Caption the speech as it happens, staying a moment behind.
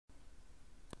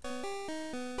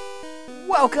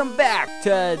Welcome back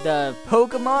to the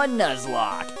Pokemon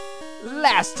Nuzlocke.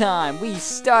 Last time we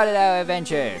started our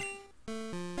adventure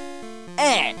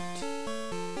and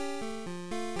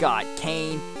got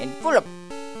Kane and Fulop,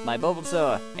 my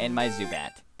Bulbasaur, and my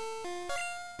Zubat.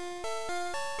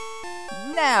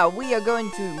 Now we are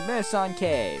going to Merson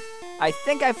Cave. I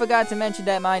think I forgot to mention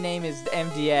that my name is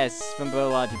MDS from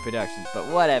Biologic Productions, but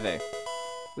whatever.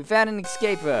 We found an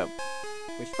escape rope,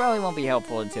 which probably won't be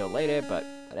helpful until later, but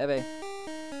whatever.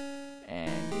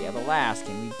 And we have a last.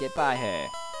 Can we get by her?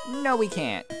 No, we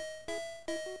can't.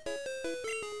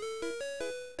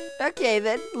 Okay,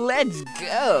 then let's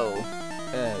go.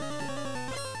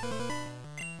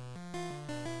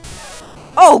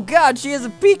 Oh God, she has a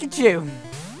Pikachu.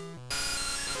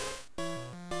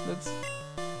 Looks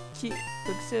cute.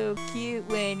 Looks so cute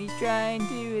when he's trying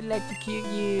to electrocute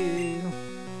you.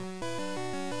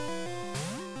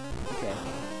 Okay.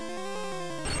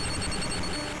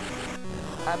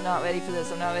 I'm not ready for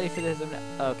this. I'm not ready for this.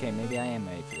 Okay, maybe I am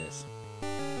ready for this.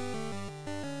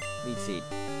 Lead seed.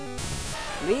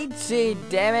 Lead seed,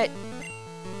 damn it!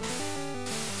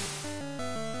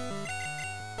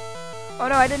 Oh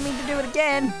no, I didn't mean to do it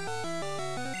again!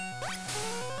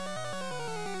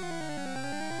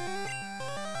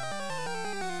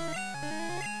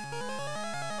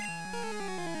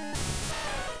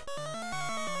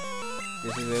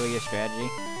 This is really a strategy.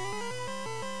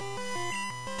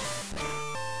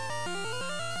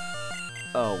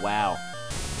 Oh wow.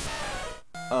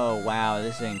 Oh wow,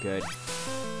 this ain't good.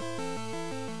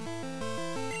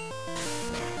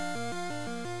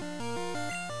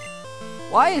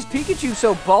 Why is Pikachu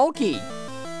so bulky?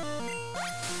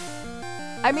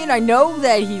 I mean, I know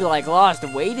that he like lost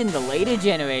weight in the later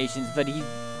generations, but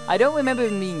I don't remember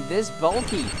him being this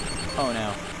bulky. Oh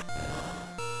no.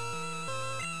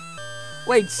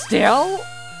 Wait, still?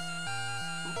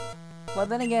 Well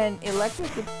then again,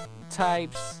 electric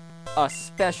types are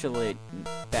special back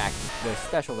then,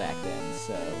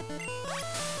 so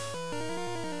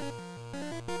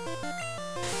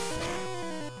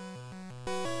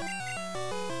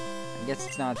I guess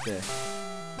it's not the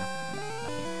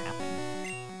nothing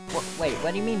happened. What, wait,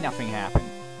 what do you mean nothing happened?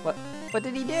 What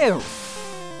did he do?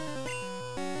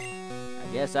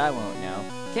 I guess I won't know.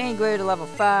 Kane grew to level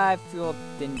 5, Fuel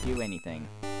didn't do anything.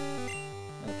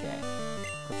 Okay.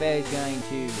 Clefairy's going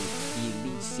to be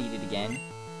lead seated again.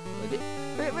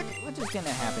 What's just gonna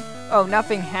happen? Oh,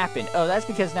 nothing happened. Oh, that's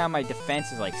because now my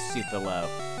defense is like super low.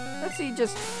 Let's see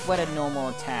just what a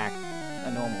normal tackle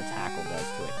does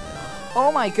to it.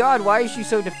 Oh my God, why is she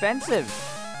so defensive?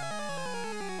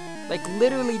 Like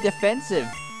literally defensive.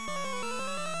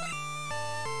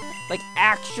 Like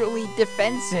actually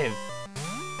defensive.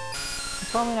 I'm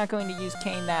probably not going to use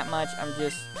Kane that much.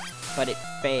 But it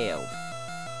failed.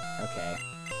 Okay.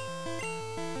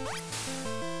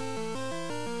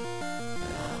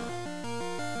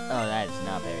 Oh, that is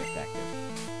not very effective.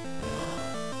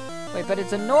 Wait, but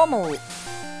it's a normal...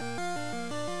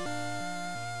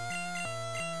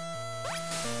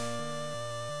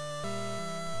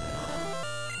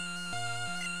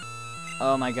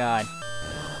 Oh my God.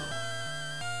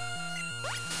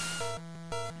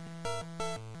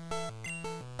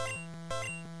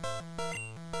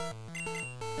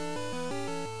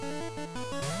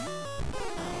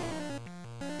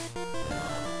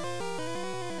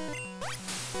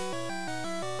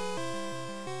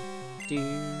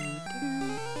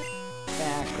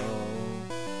 Tackle.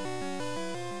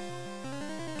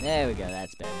 There we go,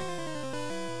 that's better.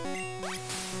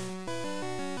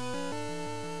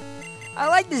 I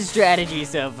like this strategy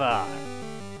so far.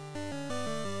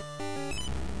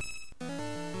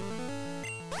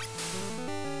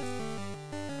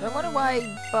 But I wonder why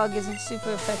Bug isn't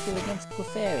super effective against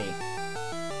Clefairy.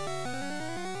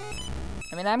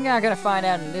 I mean, I'm not gonna find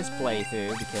out in this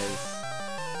playthrough because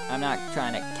I'm not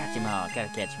trying to catch them all. Gotta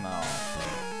catch them all.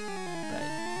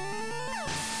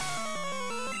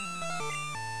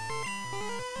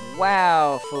 But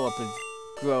wow, Philip is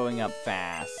growing up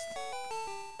fast.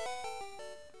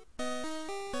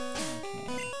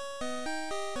 Okay.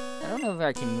 I don't know if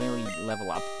I can really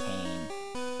level up Kane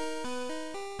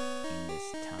in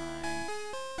this time.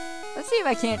 Let's see if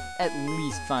I can't at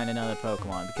least find another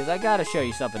Pokemon, because I gotta show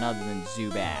you something other than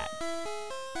Zubat.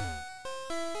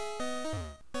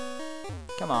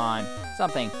 Come on,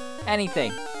 something,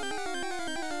 anything.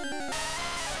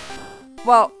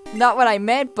 Well, not what I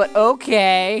meant, but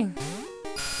okay.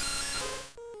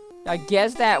 I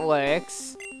guess that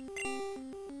works.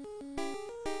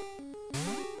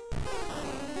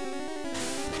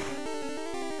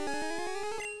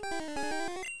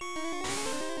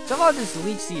 Somehow this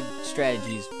leech seed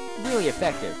strategy is really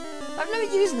effective. I've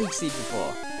never used Leech Seed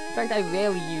before. In fact, I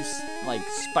rarely use, like,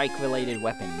 spike-related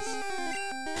weapons.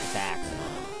 Attacks.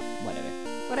 Whatever.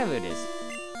 Whatever it is.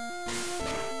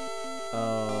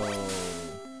 Oh.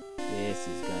 This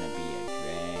is gonna be a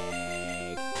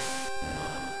drag.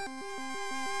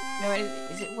 No,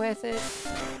 is it worth it?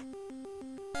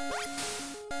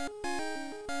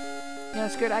 No,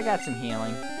 it's good. I got some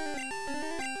healing.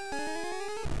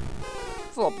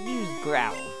 Flop, use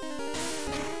Growl.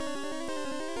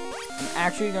 I'm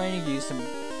actually going to use some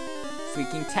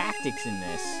freaking tactics in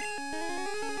this.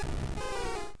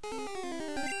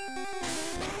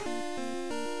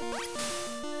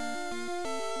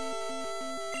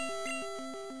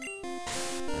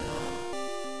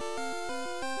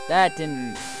 That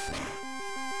didn't...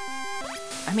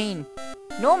 I mean,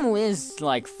 normal is,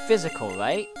 like, physical,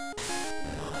 right?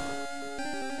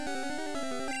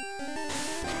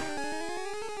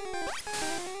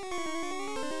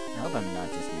 I hope I'm not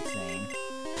just insane.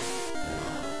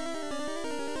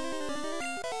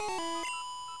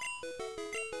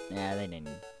 Yeah, they didn't.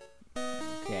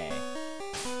 Okay.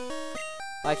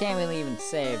 Well, I can't really even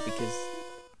save because...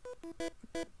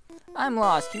 I'm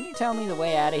lost. Can you tell me the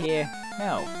way out of here?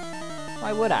 No.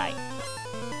 Why would I?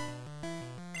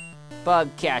 Bug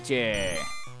catcher!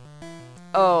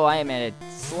 Oh, I am at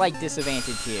a slight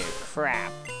disadvantage here.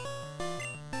 Crap.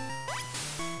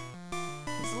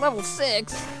 It's level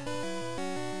 6!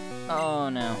 Oh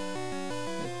no.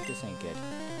 This ain't good.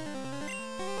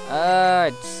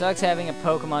 It sucks having a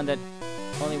Pokemon that...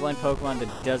 Only one Pokemon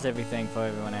that does everything for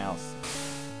everyone else.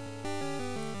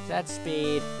 Is that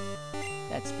speed?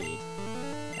 That's speed.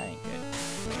 That ain't good.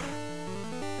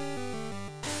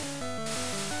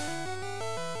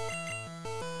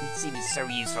 Seed is so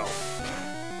useful.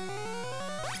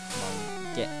 Come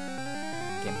on, get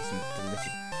me some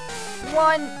delicious...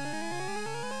 One!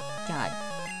 God.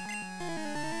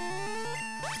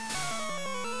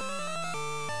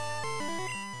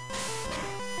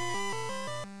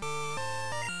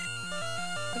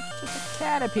 It's just a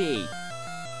Caterpie.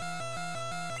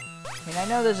 I mean, I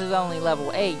know this is only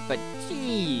level 8, but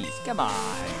jeez, come on.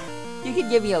 You could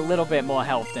give me a little bit more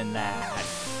health than that.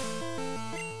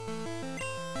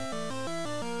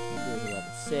 Level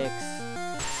 6.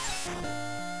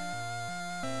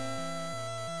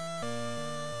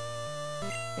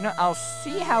 You know, I'll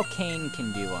see how Kane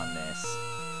can do on this.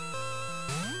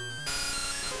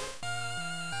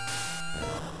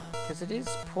 Because it is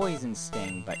Poison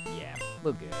Sting, but yeah,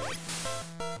 we're good.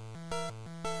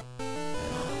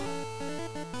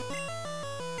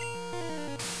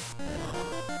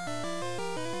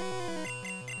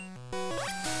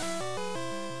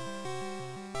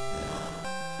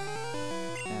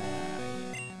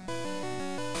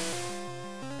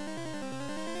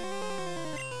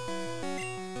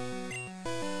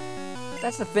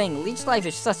 That's the thing, Leech Life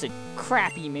is such a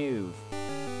crappy move.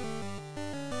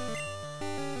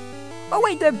 Oh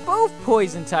wait, they're both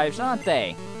poison types, aren't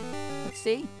they? Let's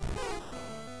see.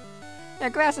 Yeah,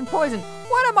 grass and poison.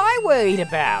 What am I worried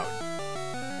about?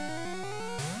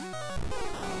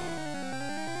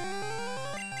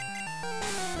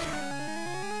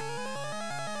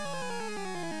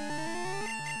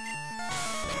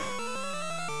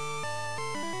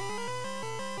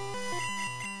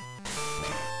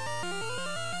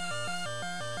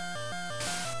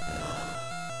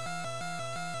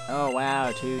 Oh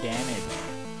wow, 2 damage.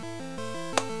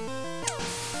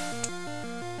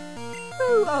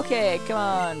 Woo, okay, come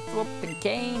on, Flip and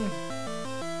Kane.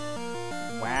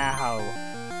 Wow.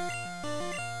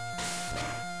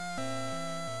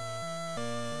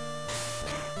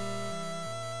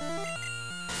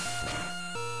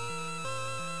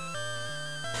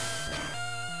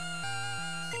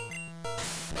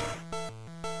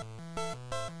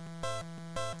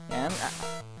 And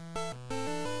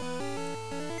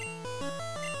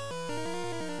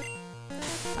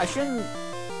I shouldn't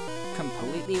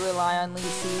completely rely on Leech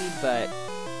Seed, but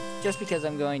just because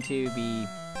I'm going to be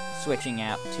switching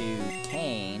out to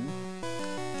Kane,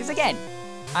 because again,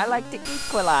 I like to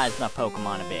equalize my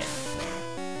Pokemon a bit.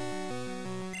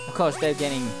 Of course, they're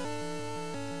getting...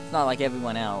 It's not like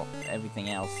everything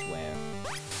else where...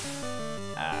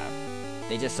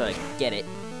 they just sort of get it.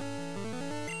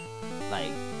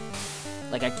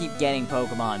 Like I keep getting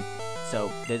Pokemon,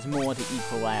 so there's more to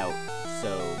equal out,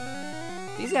 so...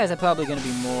 These guys are probably going to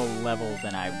be more level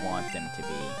than I want them to be.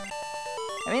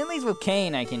 I mean, at least with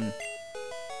Kane, I can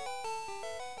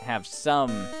have some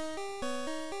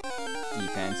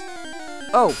defense.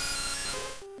 Oh!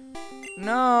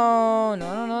 No,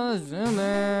 zoom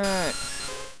it!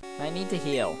 I need to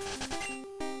heal.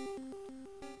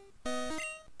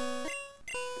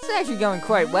 It's actually going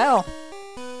quite well.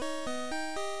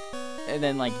 and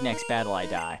then, like, next battle I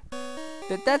die.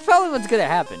 That's probably what's gonna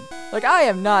happen. Like, I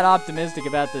am not optimistic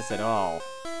about this at all.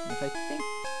 If I think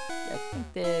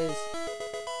there's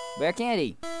rare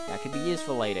candy. That could be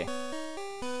useful later.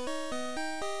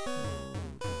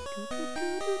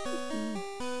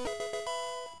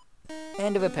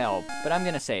 And a repel, but I'm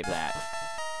gonna save that.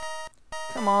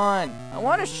 Come on, I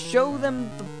want to show them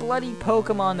the bloody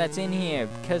Pokemon that's in here,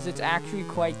 because it's actually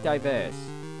quite diverse.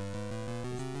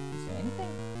 Is there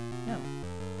anything? No.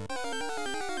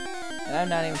 And I'm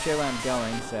not even sure where I'm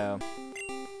going, so...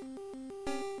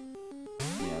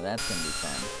 that's gonna be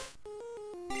fun.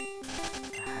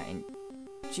 And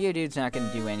Geodude's not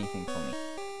gonna do anything for me.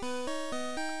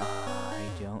 I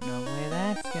don't know where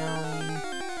that's going.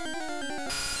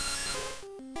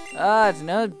 Ah, it's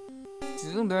another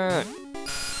Zubat.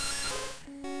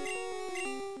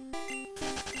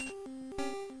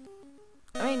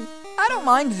 I mean, I don't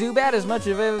mind Zubat as much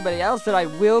as everybody else, but I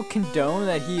will condone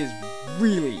that he is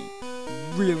really,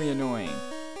 really annoying.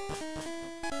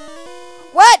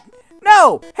 What?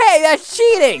 No! Hey, that's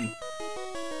cheating!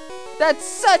 That's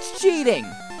such cheating!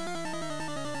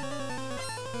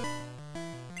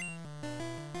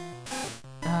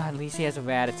 At least he has a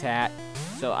Rattata,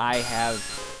 so I have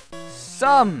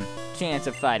some chance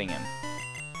of fighting him.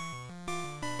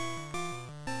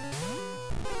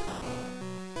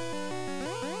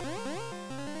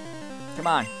 Come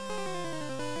on.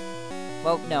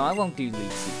 Well, no, I won't do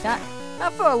Leech Seed.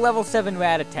 Not for a level 7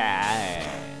 Rattata.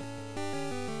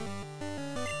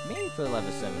 Maybe for a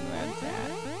level 7 Rattata.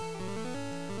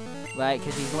 Right,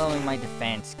 because he's lowering my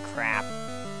defense. Crap.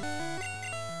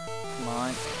 Come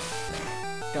on.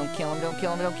 Don't kill him, don't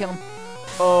kill him, don't kill him.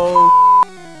 Oh.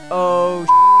 Oh.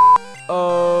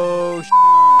 Oh.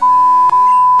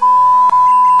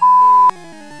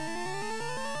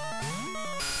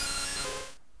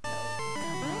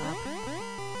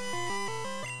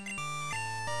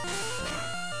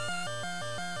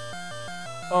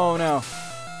 Oh no.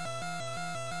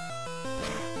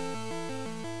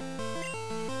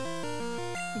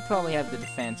 You probably have the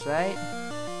defense, right?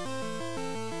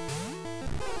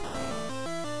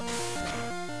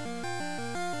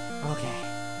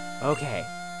 Okay.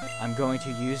 I'm going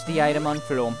to use the item on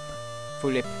Flip. I'm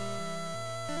going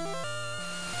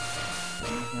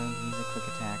to use a quick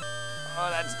attack. Oh,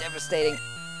 that's devastating.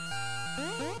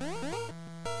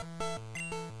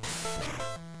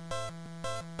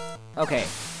 Okay,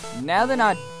 now they're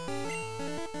not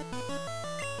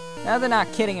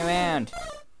kidding around.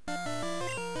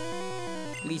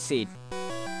 Leech Seed.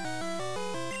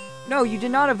 No, you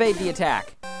did not evade the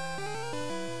attack.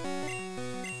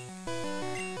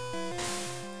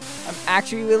 I'm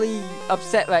actually really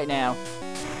upset right now.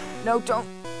 No, don't.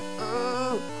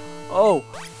 Oh.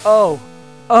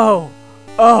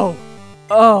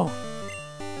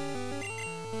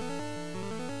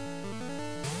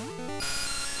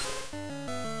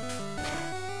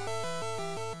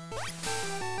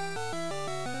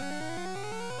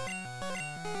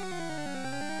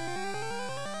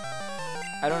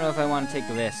 I don't know if I want to take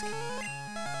the risk.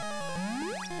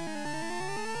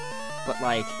 But,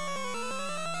 like...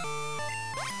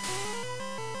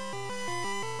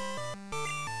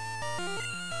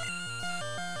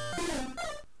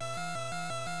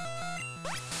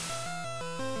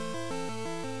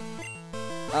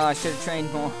 Oh, I should have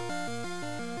trained more.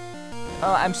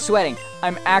 Oh, I'm sweating.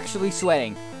 I'm actually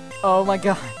sweating. Oh my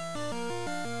god.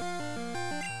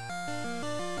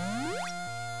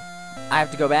 I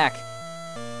have to go back.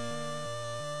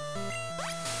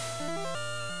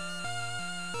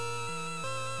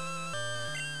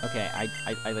 Okay, I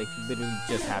like literally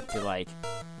just have to like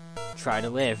try to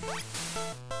live.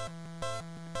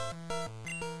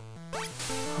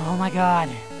 Oh my god.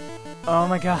 Oh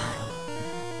my god.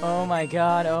 Oh my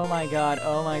god, oh my god,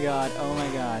 oh my god, oh my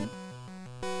god.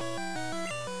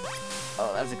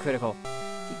 Oh, that was a critical.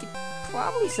 He could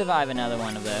probably survive another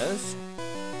one of those.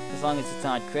 As long as it's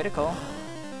not critical.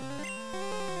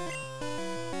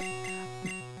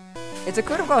 It's a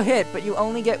critical hit, but you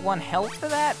only get 1 health for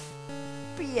that?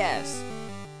 BS.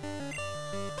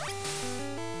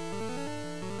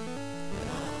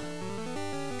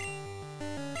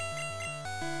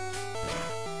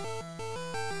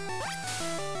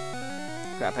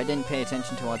 Crap, I didn't pay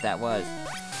attention to what that was.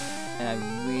 And I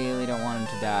really don't want him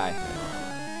to die.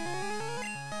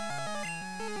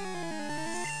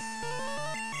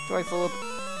 Sorry, Philip.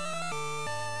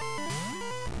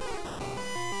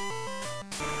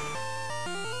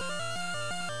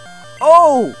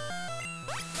 Oh!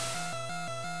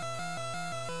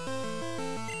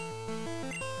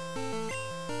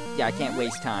 Yeah, I can't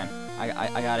waste time.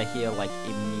 I gotta heal, like,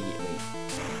 immediately.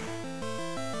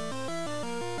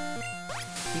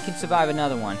 He can survive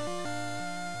another one.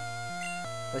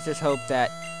 Let's just hope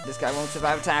that this guy won't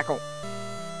survive a tackle.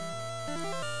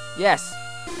 Yes!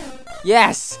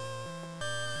 Yes!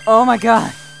 Oh my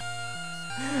god!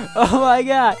 Oh my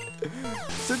god!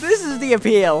 So this is the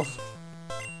appeal!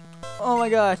 Oh my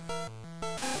god.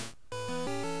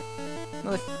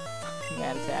 Another fucking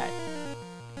bad attack.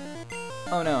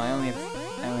 Oh no, I only have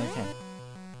 10.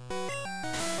 I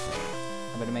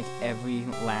better make every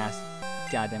last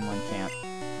goddamn one count.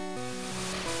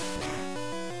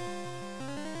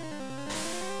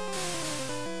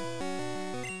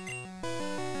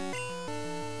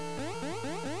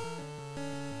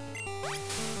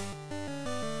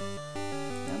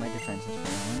 Now my defense is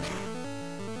failing.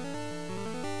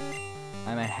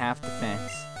 I'm at half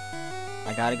defense.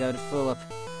 I gotta go to Phillip,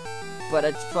 but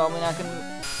it's probably not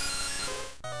gonna.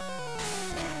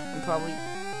 I'm probably.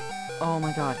 Oh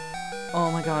my god. Oh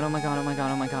my god, oh my god, oh my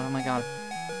god, oh my god, oh my god.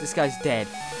 This guy's dead.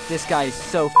 This guy is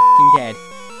so f***ing dead.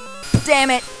 Damn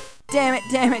it! Damn it,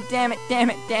 damn it, damn it, damn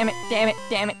it, damn it, damn it,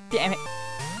 damn it, damn it.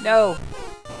 No.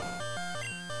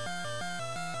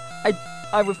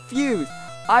 I refuse.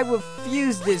 I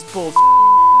refuse this bullshit.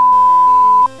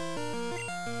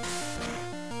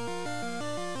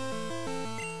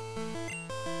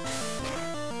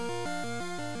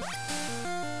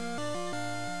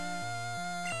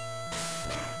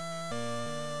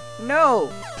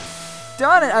 No!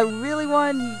 Darn it, I really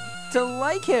wanted to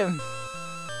like him.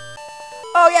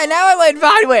 Oh yeah, now I like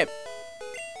Vine Whip!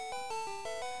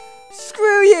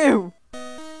 Screw you!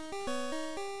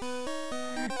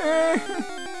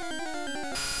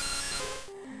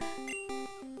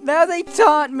 Now they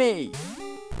taunt me!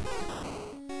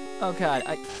 Oh god,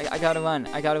 I gotta run.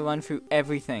 I gotta run through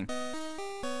everything.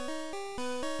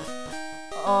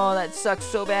 Oh, that sucks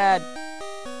so bad.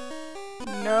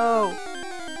 No.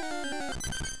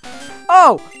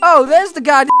 Oh, there's the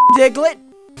goddamn Diglett.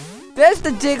 There's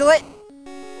the Diglett.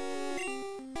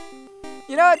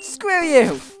 You know what? Screw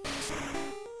you.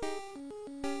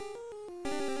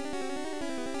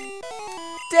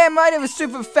 Damn right, it was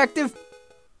super effective.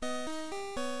 So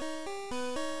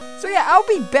yeah, I'll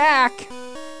be back.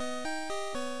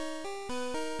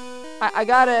 I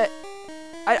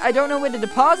don't know where to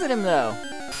deposit him though.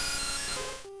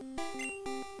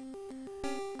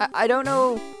 I don't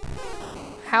know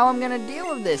how I'm gonna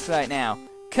deal with this right now,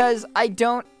 cause I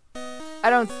don't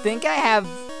think I have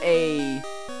a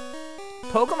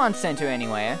Pokemon Center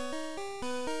anywhere.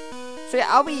 So yeah,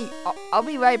 I'll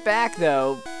be right back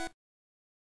though.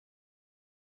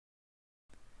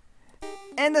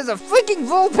 And there's a freaking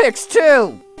Vulpix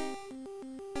too.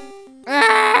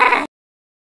 Ah!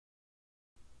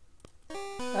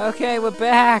 Okay, we're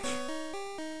back.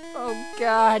 Oh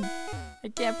god, I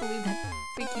can't believe that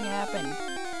freaking happened.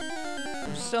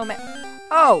 I'm so mad.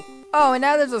 Oh, and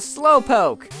now there's a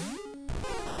Slowpoke.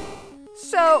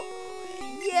 So,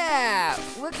 yeah,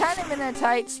 we're kind of in a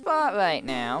tight spot right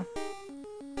now.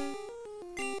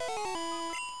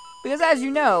 Because as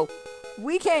you know,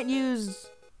 we can't use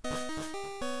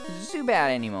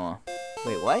Zubat anymore.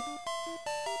 Wait, what?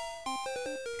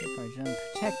 If I jump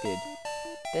protected,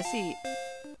 let's see.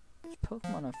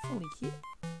 Pokemon are fully healed.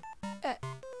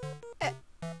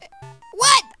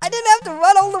 What? I didn't have to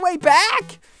run all the way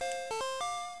back?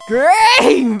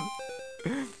 Game!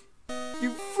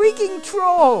 You freaking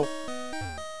troll!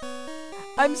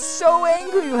 I'm so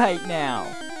angry right now.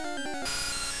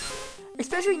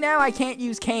 Especially now I can't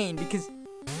use Kane because,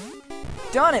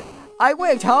 darn it, I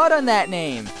worked hard on that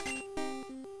name.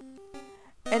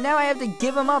 And now I have to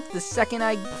give him up the second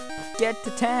I get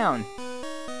to town.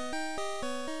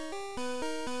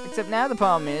 Except now the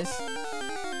problem is...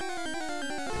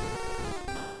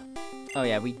 Oh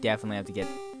yeah, we definitely have to get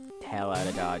the hell out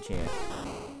of Dodge here.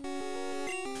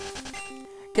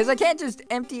 Because I can't just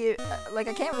empty it, like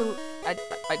I can't really...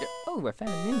 oh, I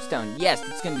found a Moonstone. Yes,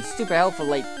 it's going to be super helpful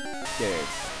later.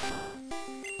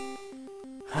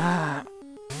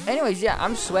 Anyways, yeah,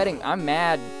 I'm sweating. I'm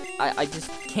mad. I just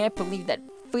can't believe that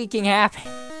freaking happened.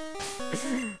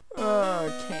 Oh,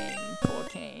 Kane. Poor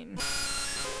Kane.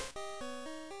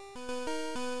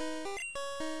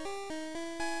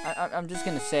 I'm just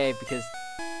gonna save because...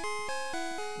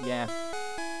 Yeah.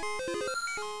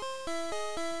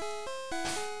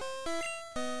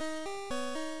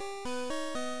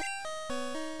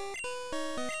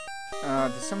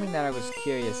 There's something that I was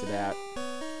curious about.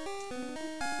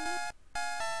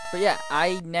 But yeah,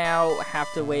 I now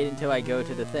have to wait until I go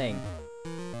to the thing.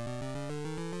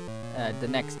 The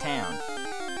next town.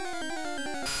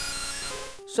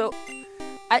 So,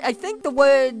 I think the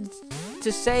word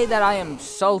to say that I am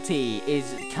salty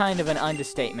is kind of an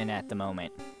understatement at the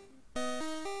moment.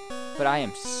 But but I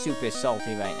am super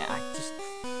salty right now. I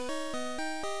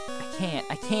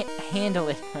can't handle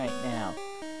it right now.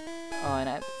 Oh, and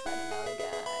I have to fight another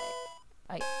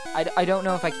guy. I don't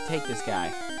know if I can take this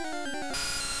guy.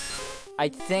 I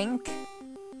think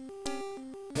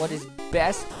what is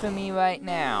best for me right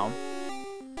now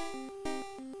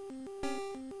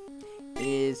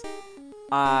is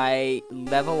I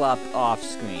level up off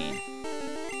screen.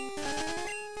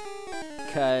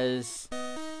 Because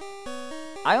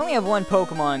I only have one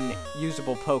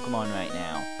usable Pokemon right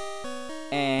now.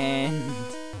 And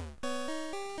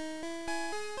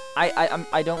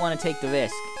I don't want to take the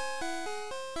risk.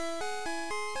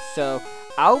 So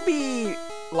I'll be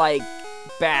like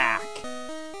back.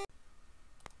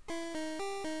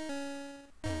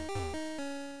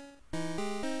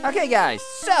 Okay guys,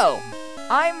 so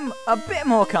I'm a bit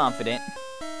more confident.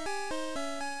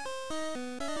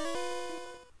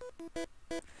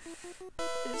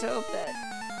 Just hope that...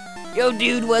 Yo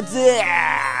dude, what's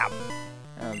up?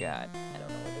 Oh god, I don't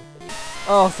know what to do.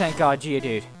 Oh, thank god,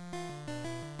 Geodude.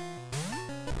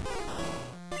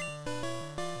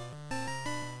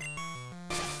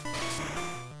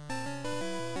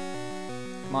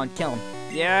 Come on, kill him.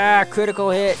 Yeah, critical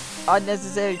hit.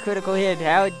 Unnecessary critical hit.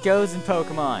 How it goes in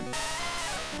Pokemon.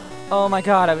 Oh my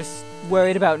god, I was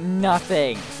worried about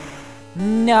nothing.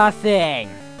 Nothing.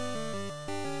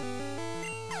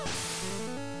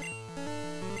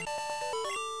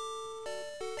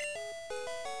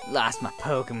 Lost my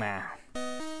Pokemon.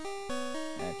 Okay.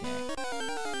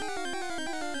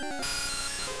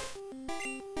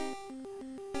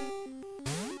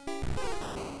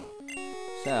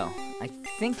 So, I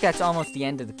think that's almost the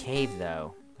end of the cave,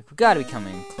 though. Like, we gotta be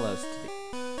coming close to the...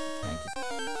 Can I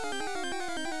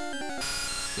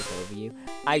just... skip over you?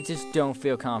 I just don't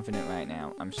feel confident right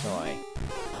now. I'm sorry.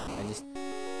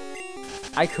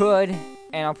 I could,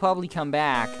 and I'll probably come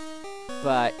back,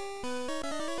 but...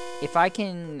 if I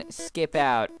can skip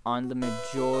out on the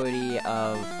majority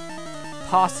of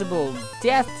possible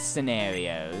death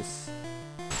scenarios,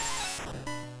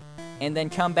 and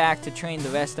then come back to train the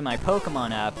rest of my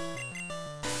Pokemon up,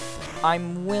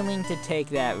 I'm willing to take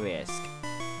that risk.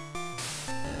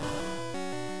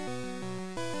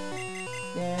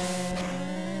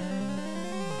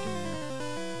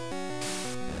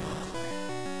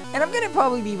 And I'm gonna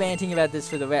probably be ranting about this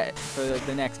for the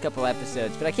next couple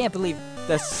episodes, but I can't believe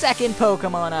the second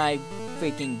Pokemon I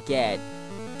freaking get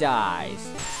dies.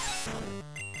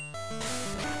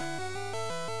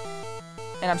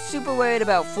 And I'm super worried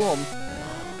about Fulm,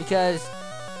 because,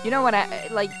 you know what, I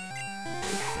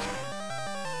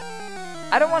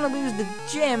don't want to lose the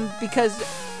gym because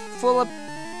Fulip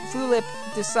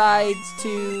decides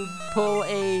to pull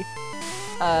a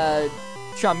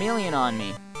Charmeleon on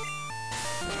me.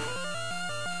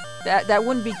 That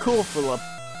wouldn't be cool, Fulip.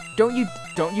 Don't you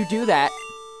do that.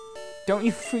 Don't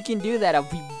you freaking do that.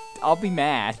 I'll be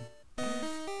mad.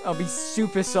 I'll be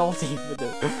super salty for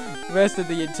the rest of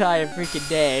the entire freaking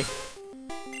day.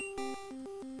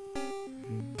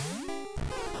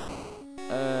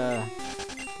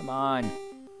 Come on.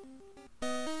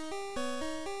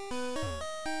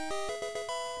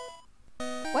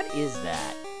 What is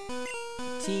that?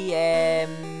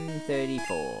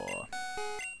 TM34.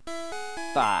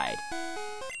 Fide.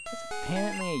 It's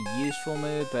apparently a useful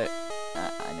move, but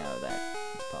I know that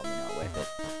it's probably not worth it.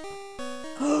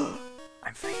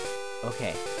 I'm free.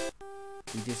 Okay.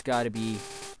 You just gotta be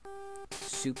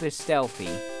super stealthy.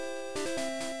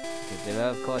 Because there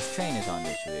are, of course, trainers on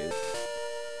this route.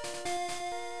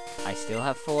 I still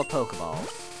have 4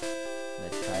 Pokeballs.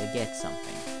 Let's try to get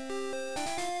something.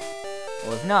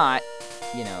 Or if not,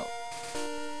 you know...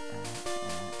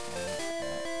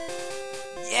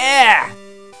 Yeah!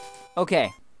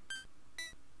 Okay.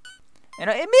 And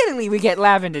admittedly, we get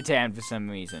Lavender Town for some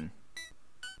reason.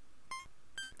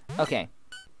 Okay.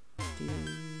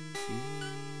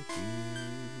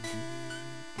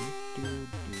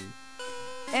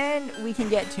 And we can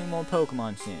get 2 more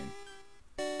Pokemon soon.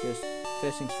 Just,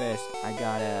 first things first, I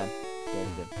gotta go to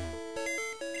the...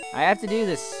 I have to do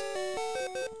this.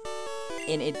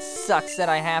 And it sucks that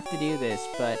I have to do this,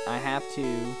 but I have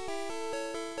to...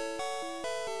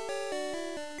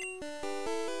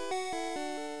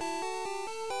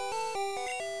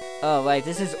 Oh, right,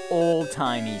 this is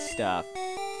old-timey stuff.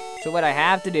 So what I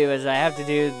have to do is I have to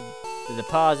do the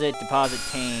deposit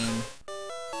Kane.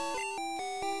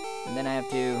 And then I have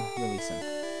to release him.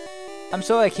 I'm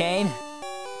sorry, Kane.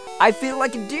 I feel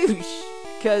like a douche.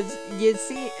 Because, you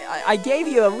see, I gave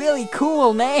you a really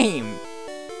cool name.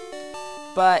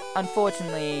 But,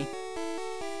 unfortunately,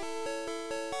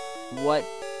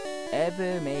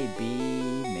 whatever may be,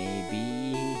 may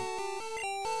be.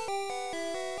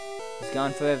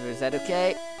 gone forever. Is that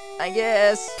okay? I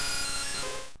guess.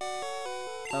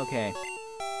 Okay.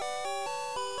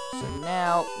 So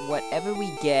now, whatever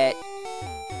we get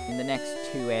in the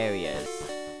next 2 areas,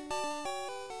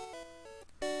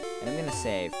 and I'm gonna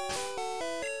save,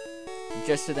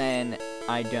 just so then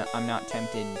I'm not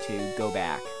tempted to go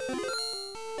back.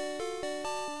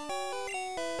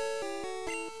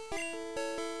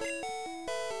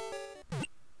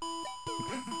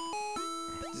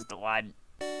 Just the one.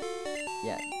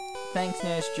 Yeah. Thanks,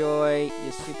 Nurse Joy.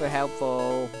 You're super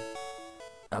helpful.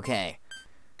 Okay.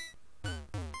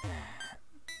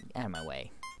 Out of my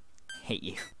way. Hate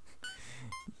you.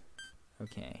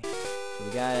 Okay. So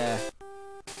we gotta...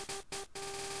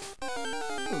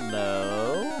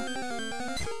 Hello?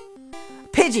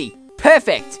 Pidgey!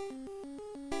 Perfect!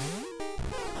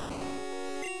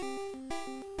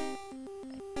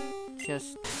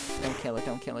 Just... Don't kill it,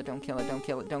 don't kill it, don't kill it, don't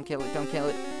kill it, don't kill it, don't kill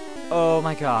it. Oh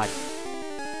my god.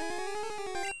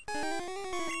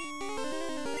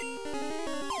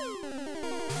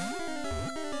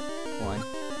 One,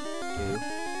 two.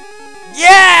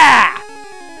 Yeah!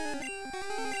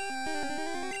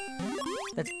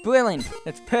 That's brilliant.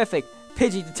 That's perfect.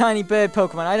 Pidgey, the tiny bird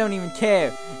Pokemon. I don't even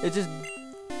care. It just...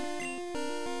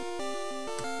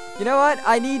 You know what?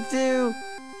 I need to...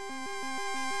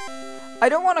 I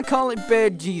don't want to call it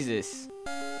Bird Jesus.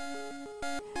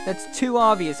 That's too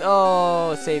obvious.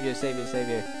 Oh, Savior, Savior,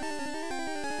 Savior.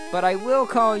 But I will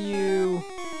call you...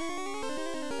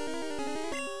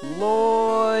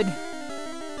 Lord...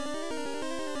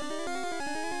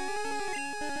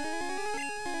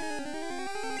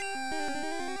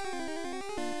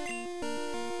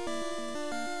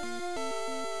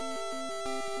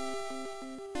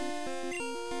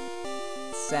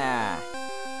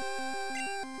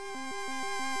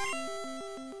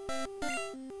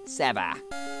 Saba.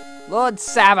 Lord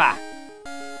Saba.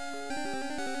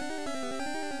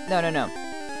 No.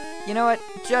 You know what?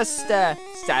 Just,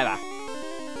 Saba.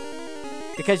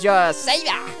 Because you're a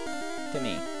savior to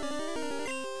me.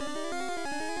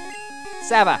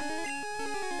 Saba.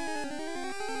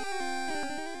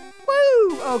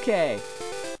 Woo! Okay.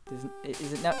 Is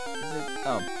it no? Is it?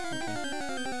 Oh,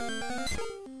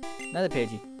 okay. Another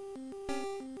Pidgey.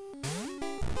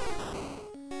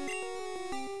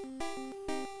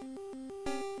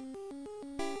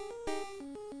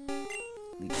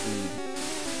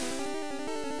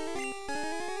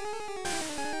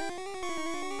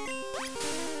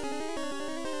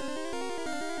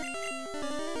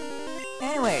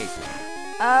 Anyways,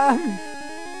 I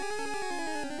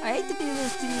hate to do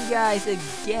this to you guys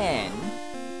again.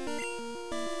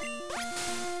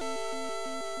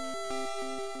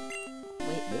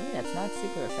 Wait, really? That's not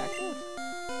super effective?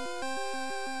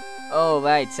 Oh,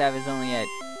 right, Sava's only at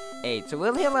 8. So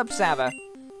we'll heal up Sava.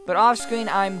 But off screen,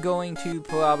 I'm going to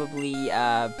probably,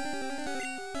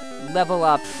 level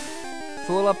up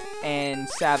Thorlup and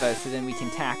Sava so then we can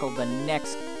tackle the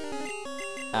next,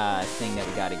 thing that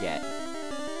we gotta get.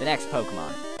 The next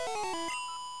Pokemon.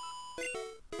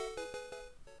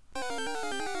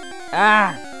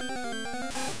 Ah!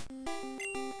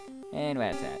 And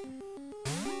where's that?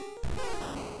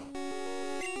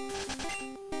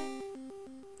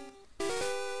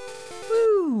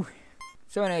 Woo!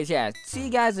 So anyways, yeah, see you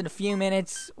guys in a few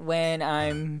minutes when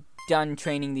I'm done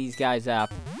training these guys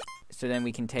up. So then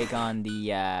we can take on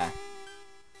the,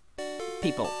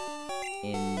 people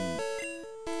in the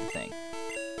thing.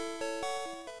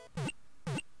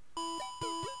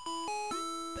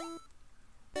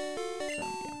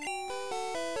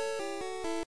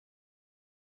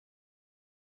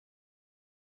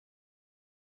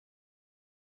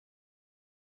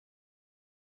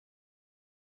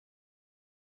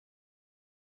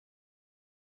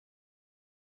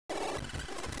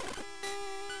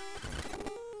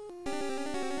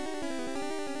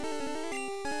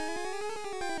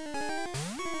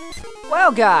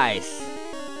 Well, guys,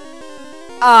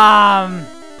 I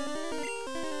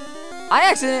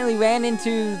accidentally ran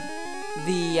into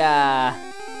the, God,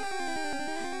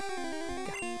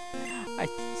 I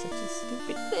did such a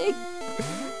stupid thing.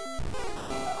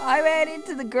 I ran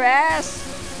into the grass.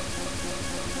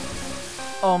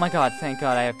 Oh my god, thank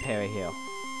god I have Paraheal,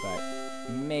 but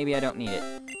maybe I don't need it.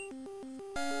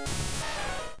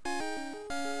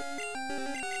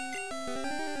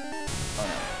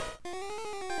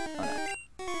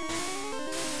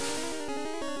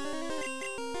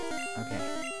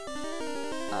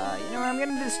 You know what, I'm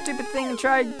gonna do this stupid thing and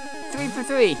try 3 for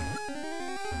 3.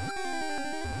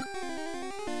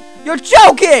 You're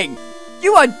joking!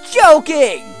 You are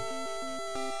joking!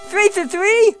 3 for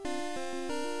 3?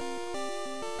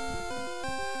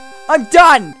 I'm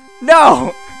done!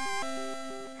 No!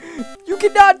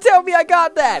 cannot tell me I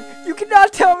got that! You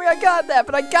cannot tell me I got that,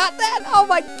 but I got that? Oh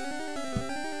my...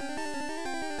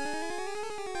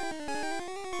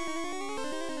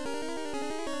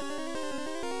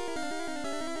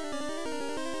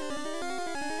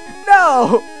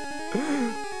 No!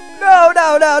 No,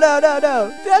 no, no, no, no, no!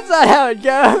 That's not how it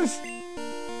goes!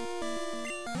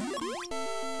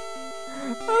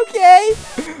 Okay!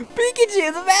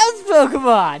 Pikachu, the mouse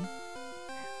Pokemon!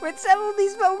 When several of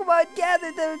these Pokemon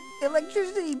gathered, the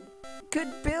electricity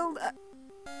could build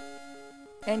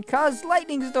and cause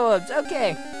lightning storms.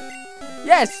 Okay.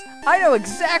 Yes, I know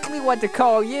exactly what to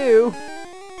call you.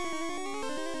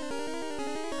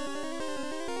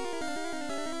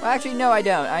 Well, actually, no, I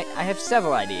don't. I have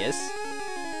several ideas.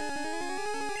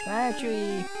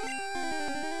 Actually...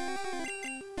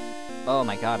 Oh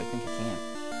my god, I think I can.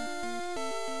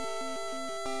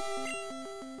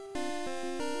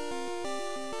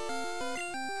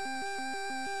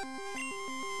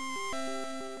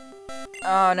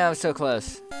 Oh no, so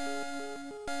close.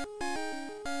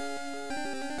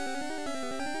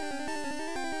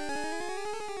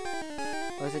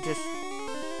 Was it just...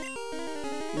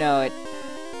 No, it...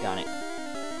 Got it.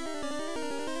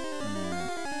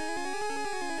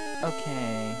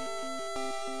 Okay.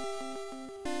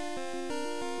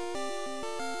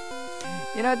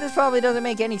 You know, this probably doesn't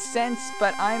make any sense,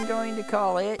 but I'm going to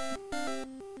call it... No,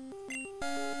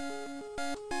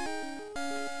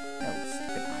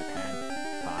 stupid iPad.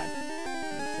 Pod.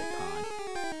 I'm gonna say pod.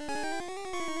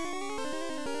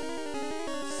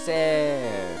 So...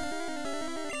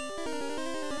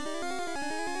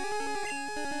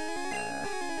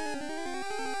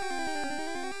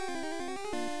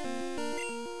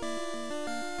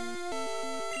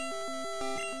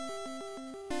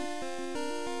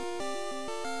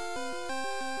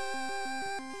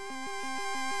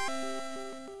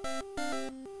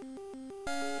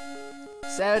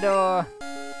 Celador,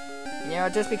 you know,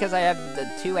 just because I have the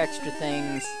 2 extra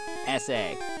things,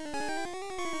 SA.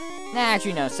 Nah,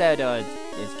 actually no, Celador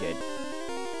is good.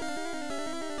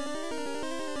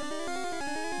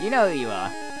 You know who you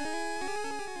are.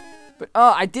 But,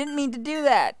 oh, I didn't mean to do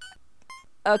that!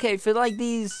 Okay, for like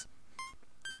these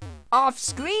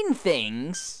off-screen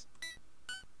things,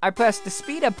 I pressed the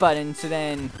speed up button, so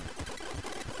then,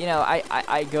 you know,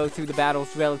 I go through the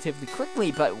battles relatively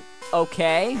quickly, but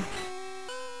okay.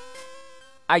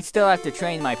 I still have to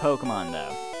train my Pokemon,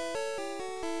 though.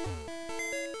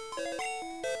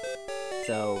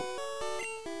 So...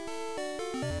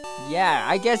 yeah,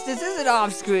 I guess this isn't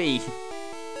off-screen!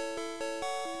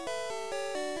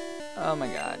 Oh my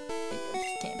god. I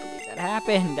just can't believe that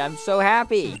happened. I'm so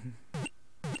happy.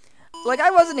 Like,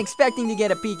 I wasn't expecting to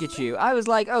get a Pikachu. I was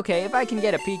like, okay, if I can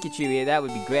get a Pikachu here, that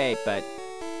would be great, but...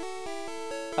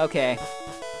 okay.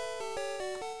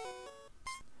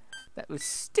 That was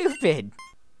stupid.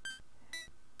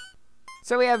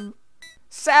 So we have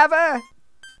Sava,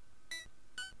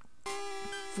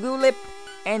 Flulip,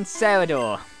 and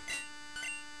Celador.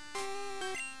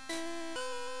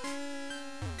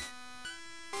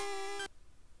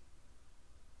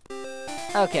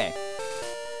 Okay.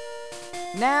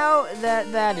 Now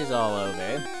that that is all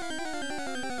over,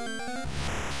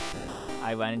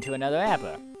 I run into another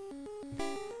Appa.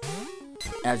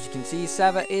 As you can see,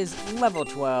 Sava is level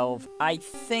 12. I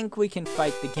think we can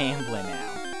fight the Gambler now.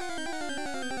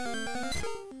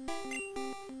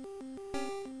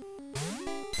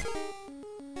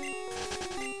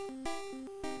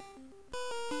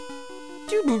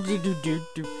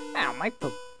 Ow,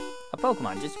 a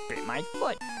Pokemon just bit my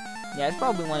foot. Yeah, it's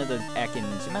probably one of the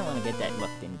Ekans. You might want to get that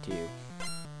looked into.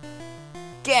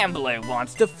 Gambler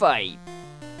wants to fight.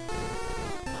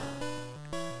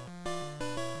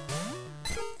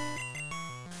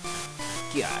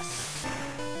 Yes.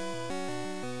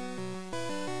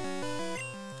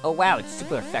 Oh wow, it's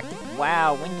super effective.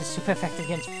 Wow, wind is super effective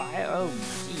against fire. Oh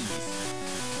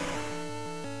jeez.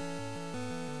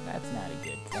 That's not a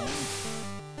good thing.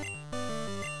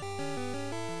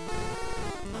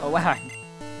 Oh wow.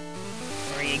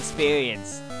 Free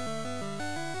experience.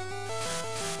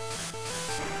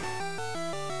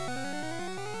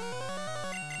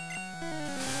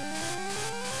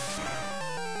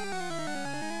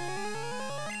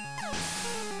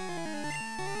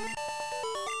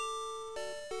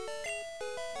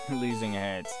 Losing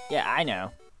hurts. Yeah, I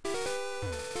know.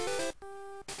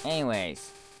 Anyways.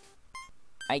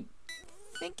 I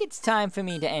think it's time for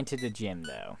me to enter the gym,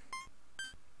 though.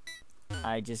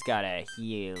 I just gotta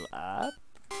heal up.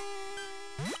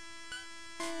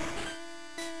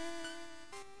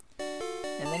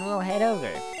 And then we'll head over.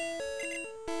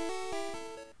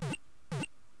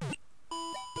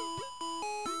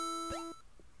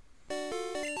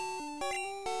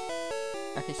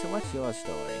 Okay, so what's your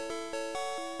story?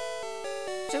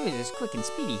 Service is quick and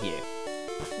speedy here.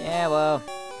 Yeah, well,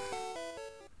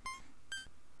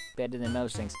 better than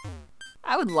most things.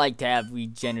 I would like to have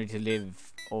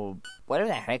regenerative, or whatever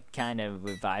the heck kind of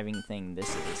reviving thing this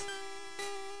is.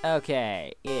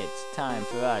 Okay, it's time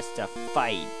for us to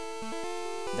fight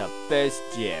the first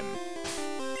gym.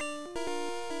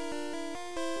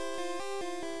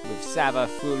 With Sava,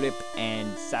 Fulip,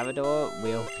 and Salvador,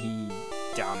 we'll be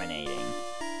dominating.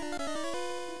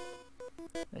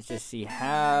 Let's just see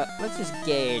how, let's just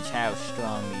gauge how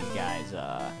strong these guys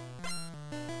are.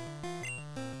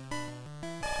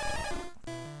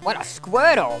 What a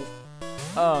Squirtle!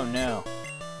 Oh no.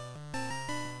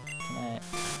 Can I,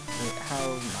 wait, how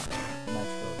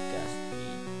much will Gust be?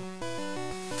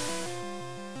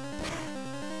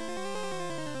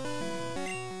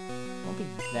 Won't be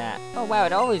that. Oh wow,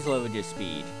 it always lowered your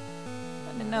speed.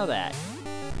 I didn't know that.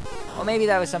 Or maybe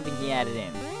that was something he added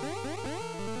in.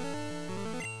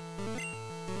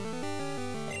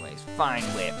 Anyways, fine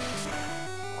whip.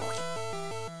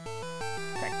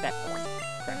 Crack that.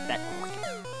 Crack that.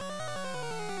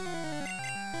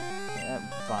 Yeah,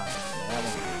 fine. Yeah, that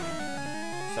won't be.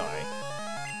 Sorry.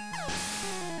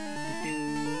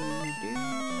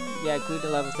 Yeah, include to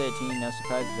level 13, no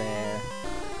surprise there.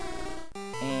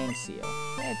 And Seal.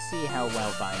 Let's see how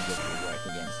well Vine Whip will work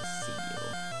against a Seal.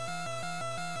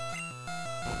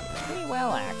 Pretty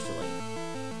well, actually.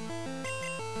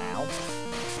 Ow.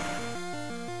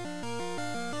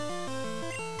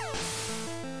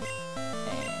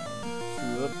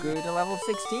 And upgrade to level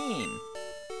 16.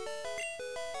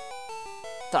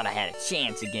 Thought I had a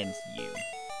chance against you.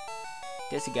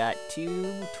 Guess I got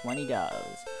 $20.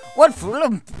 What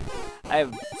Fulip?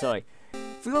 Sorry.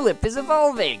 Fulip is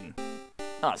evolving.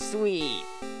 Oh, sweet.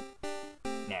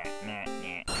 Nah.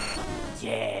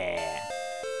 Yeah.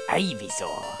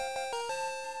 Ivysaur.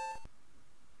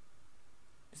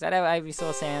 Is that how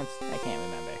Ivysaur sounds? I can't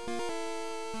remember.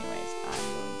 Anyways, I'm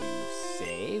going to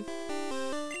save.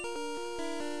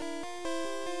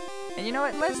 And you know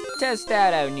what? Let's test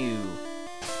out our new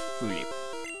Fulip.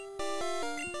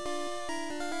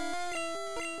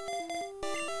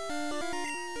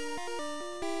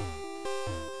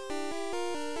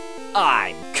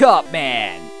 I'm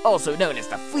Cartman, also known as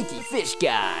the Freaky Fish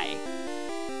Guy.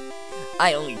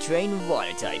 I only train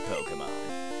water-type Pokemon.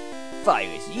 Fire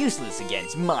is useless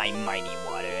against my mighty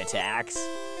water attacks.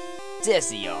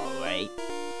 Desi, alright.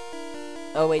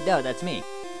 Oh wait, no, that's me.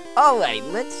 Alright,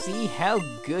 let's see how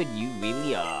good you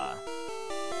really are.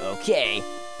 Okay,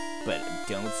 but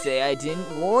don't say I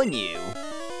didn't warn you.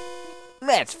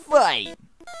 Let's fight!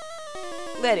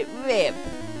 Let it rip!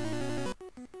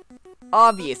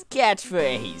 Obvious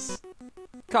catchphrase!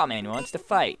 Cartman wants to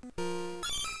fight.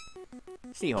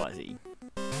 Seahorsey.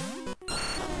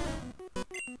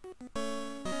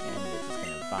 And we're just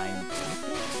gonna find...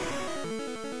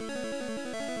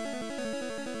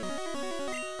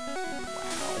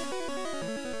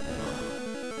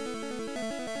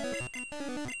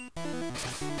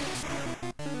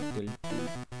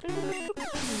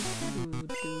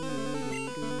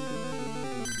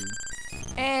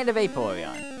 And a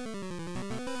Vaporeon.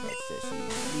 Let's just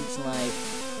use Leech Life.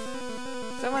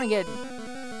 So I want to get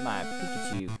my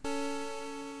Pikachu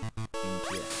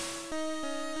into the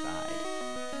side.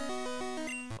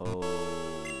 Oh.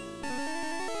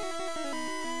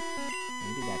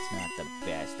 Maybe that's not the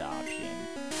best option.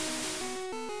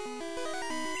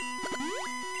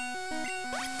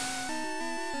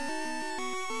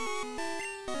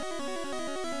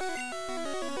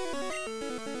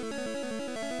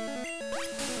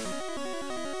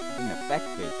 Effect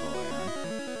Vaporeon.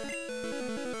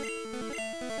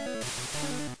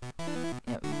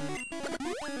 Yep.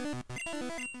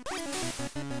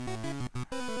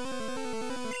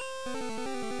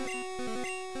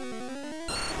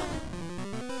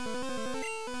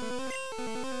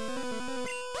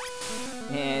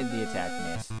 And the attack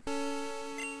missed.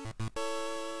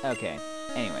 Okay.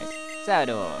 Anyways,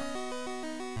 Salvador.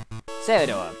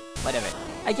 Whatever.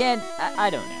 Again, I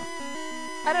don't know.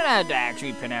 I don't know how to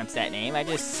actually pronounce that name. I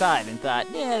just saw it and thought,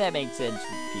 yeah, that makes sense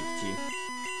for Pikachu.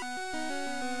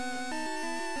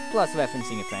 Plus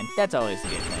referencing a friend. That's always a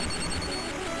good thing.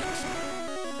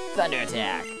 Thunder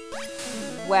attack.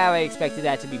 Wow, I expected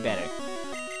that to be better.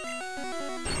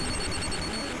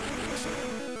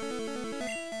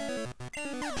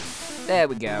 There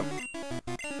we go.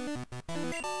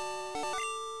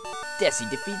 Desi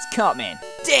defeats Cartman.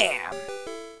 Damn!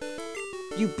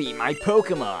 You beat my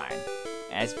Pokemon!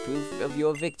 As proof of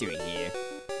your victory here,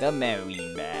 the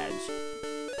Marine Badge.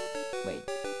 Wait,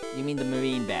 you mean the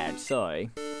Marine Badge, sorry.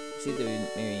 See the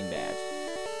Marine Badge.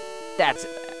 That's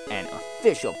an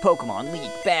official Pokemon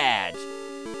League badge.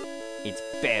 Its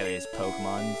bearer's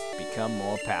Pokemons become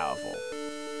more powerful.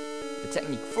 The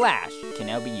technique Flash can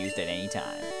now be used at any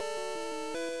time.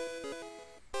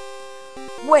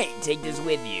 Wait, take this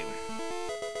with you.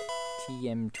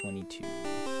 TM22.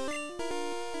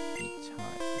 It's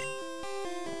hard.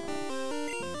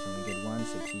 Use only good ones,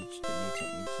 so teach the new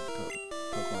techniques of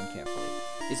Pokemon carefully.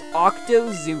 Is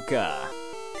Octozooka.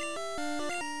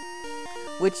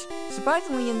 Which,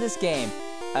 surprisingly in this game,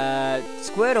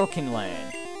 Squirtle can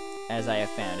learn, as I have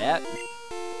found out.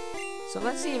 So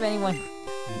let's see if anyone...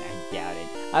 I doubt it.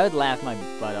 I would laugh my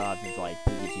butt off if, like,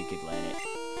 Pikachu could learn it.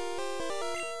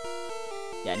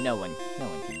 Yeah, no one can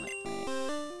learn it.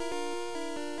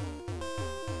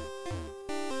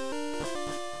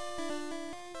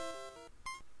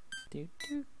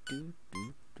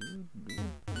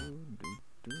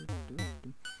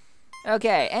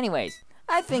 Okay, anyways,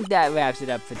 I think that wraps it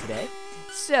up for today.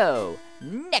 So,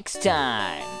 next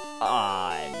time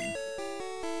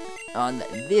on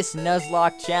this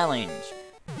Nuzlocke Challenge,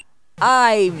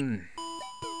 I'm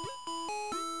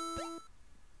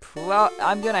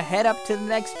gonna head up to the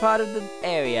next part of the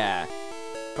area.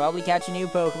 Probably catch a new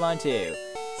Pokemon too.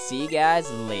 See you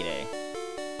guys later.